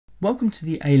Welcome to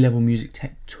the A-Level Music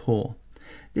Tech tour.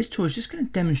 This tour is just going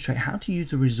to demonstrate how to use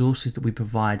the resources that we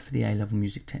provide for the A-Level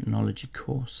Music Technology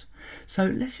course. So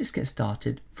let's just get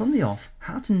started. From the off,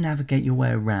 how to navigate your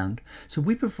way around. So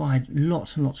we provide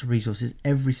lots and lots of resources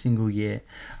every single year,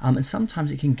 and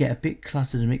sometimes it can get a bit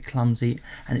cluttered, a bit clumsy,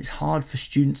 and it's hard for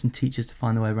students and teachers to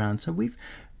find their way around. So we've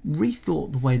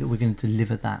rethought the way that we're going to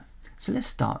deliver that. So let's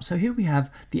start. So here we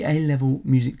have the A-Level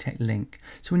Music Tech link.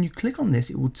 So when you click on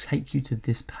this, it will take you to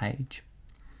this page.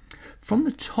 From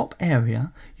the top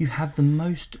area, you have the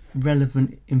most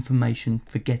relevant information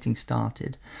for getting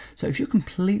started. So if you're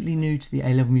completely new to the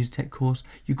A-Level Music Tech course,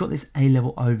 you've got this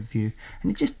A-Level overview,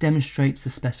 and it just demonstrates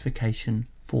the specification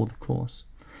for the course.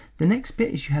 The next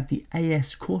bit is you have the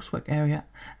AS coursework area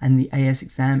and the AS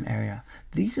exam area.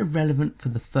 These are relevant for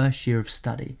the first year of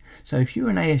study. So if you're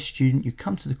an AS student, you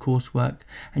come to the coursework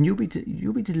and you'll be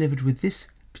delivered with this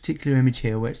particular image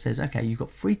here where it says, okay, you've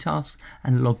got 3 tasks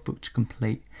and a logbook to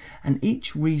complete, and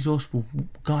each resource will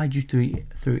guide you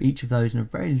through each of those in a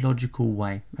very logical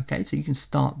way. Okay, so you can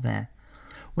start there.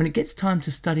 When it gets time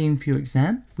to studying for your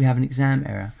exam, we have an exam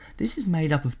area. This is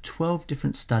made up of 12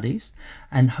 different studies,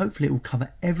 and hopefully it will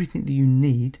cover everything that you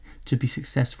need to be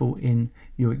successful in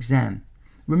your exam.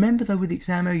 Remember though, with the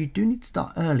exam area, you do need to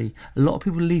start early. A lot of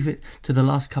people leave it to the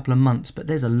last couple of months, but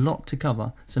there's a lot to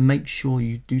cover, so make sure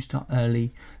you do start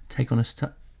early, take on a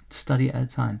study at a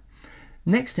time.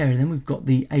 Next area then, we've got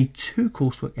the A2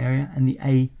 coursework area and the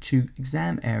A2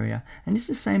 exam area, and it's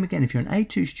the same again. If you're an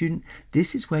A2 student,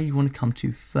 this is where you want to come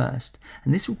to first,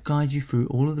 and this will guide you through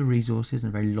all of the resources in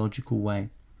a very logical way.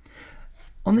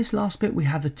 On this last bit, we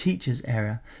have the teachers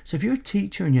area. So if you're a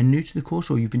teacher and you're new to the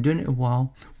course, or you've been doing it a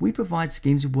while, we provide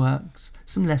schemes of works,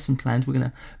 some lesson plans. We're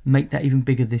going to make that even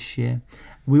bigger this year.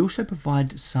 We also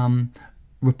provide some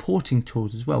reporting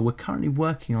tools as well. We're currently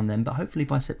working on them, but hopefully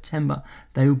by September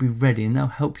they will be ready, and they'll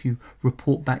help you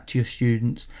report back to your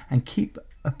students and keep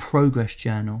a progress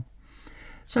journal.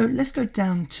 So let's go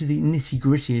down to the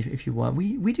nitty-gritty, if you will.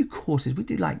 We do courses. We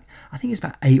do, like, I think it's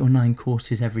about 8 or 9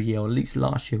 courses every year, or at least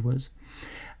last year was.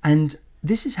 And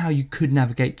this is how you could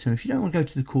navigate to them. If you don't want to go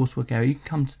to the coursework area, you can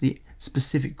come to the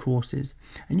specific courses,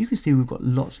 and you can see we've got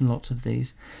lots and lots of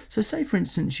these. So say for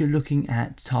instance you're looking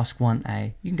at task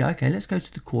 1A, you can go, okay, let's go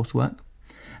to the coursework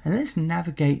and let's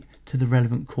navigate to the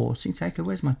relevant course. So you can say, okay,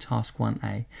 where's my task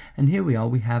 1A? And here we are.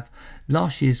 We have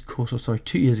last year's course, or sorry,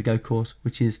 2 years ago course,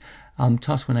 which is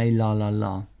task 1A, la la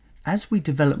la. As we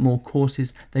develop more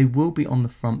courses, they will be on the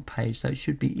front page, so it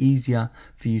should be easier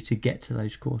for you to get to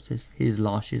those courses. Here's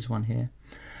last year's one here.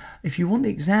 If you want the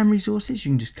exam resources,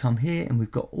 you can just come here, and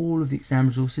we've got all of the exam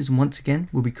resources. And once again,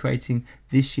 we'll be creating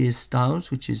this year's styles,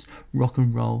 which is rock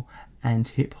and roll and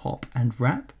hip hop and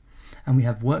rap. And we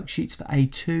have worksheets for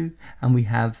A2, and we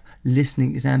have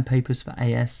listening exam papers for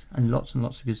AS, and lots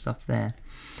of good stuff there.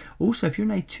 Also, if you're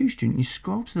an A2 student, you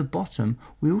scroll to the bottom,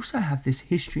 we also have this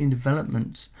history and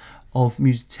developments of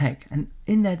music tech, and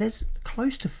in there's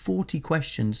close to 40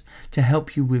 questions to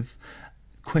help you with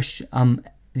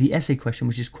the essay question,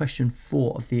 which is question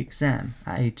 4 of the exam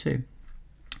at A2.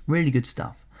 Really good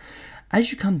stuff. As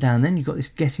you come down, then you've got this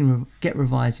get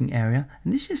revising area,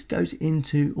 and this just goes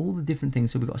into all the different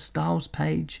things. So we've got a styles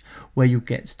page where you'll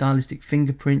get stylistic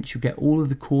fingerprints, you'll get all of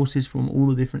the courses from all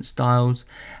the different styles,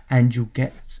 and you'll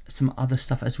get some other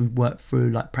stuff as we work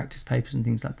through, like practice papers and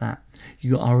things like that.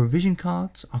 You've got our revision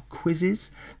cards, our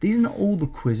quizzes. These are not all the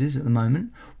quizzes at the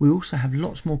moment. We also have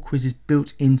lots more quizzes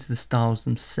built into the styles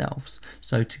themselves.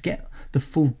 So to get the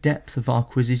full depth of our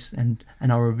quizzes and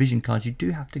our revision cards, you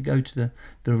do have to go to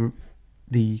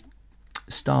the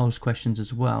styles questions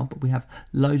as well, but we have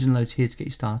loads and loads here to get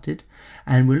you started.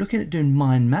 And we're looking at doing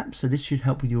mind maps, so this should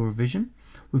help with your revision.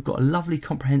 We've got a lovely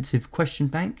comprehensive question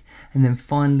bank, and then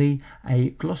finally a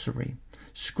glossary.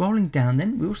 Scrolling down,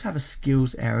 then we also have a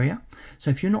skills area. So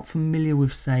if you're not familiar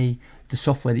with, say, the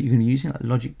software that you're going to be using, like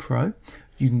Logic Pro,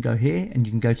 you can go here and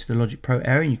you can go to the Logic Pro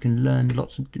area and you can learn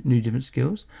lots of new different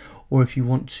skills. Or if you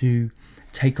want to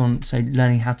take on, say,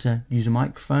 learning how to use a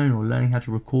microphone, or learning how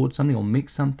to record something or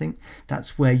mix something,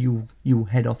 that's where you'll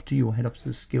head off to. You'll head off to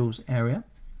the skills area.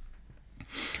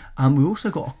 We've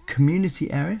also got a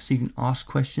community area, so you can ask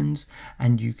questions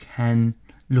and you can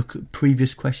look at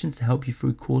previous questions to help you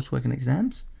through coursework and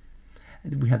exams.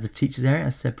 We have the teachers area,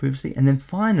 as said previously, and then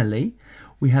finally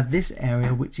we have this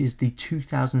area, which is the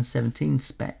 2017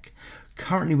 spec.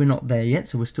 Currently we're not there yet,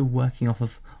 so we're still working off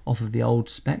of the old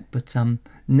spec, but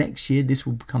next year this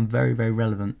will become very, very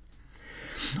relevant.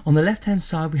 On the left hand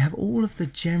side, we have all of the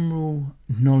general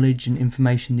knowledge and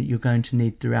information that you're going to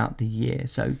need throughout the year.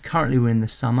 So currently we're in the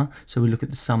summer, so we look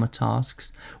at the summer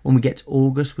tasks. When we get to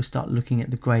August, we'll start looking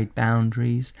at the grade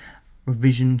boundaries,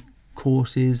 revision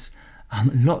courses,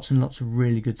 lots and lots of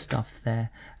really good stuff there,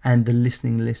 and the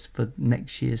listening list for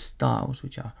next year's styles,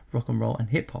 which are rock and roll and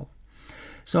hip hop.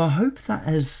 So I hope that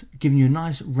has given you a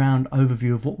nice round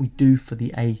overview of what we do for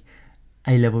the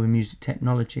A-level in music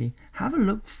technology. Have a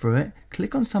look through it,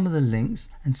 click on some of the links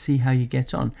and see how you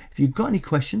get on. If you've got any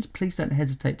questions, please don't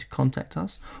hesitate to contact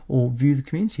us or view the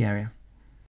community area.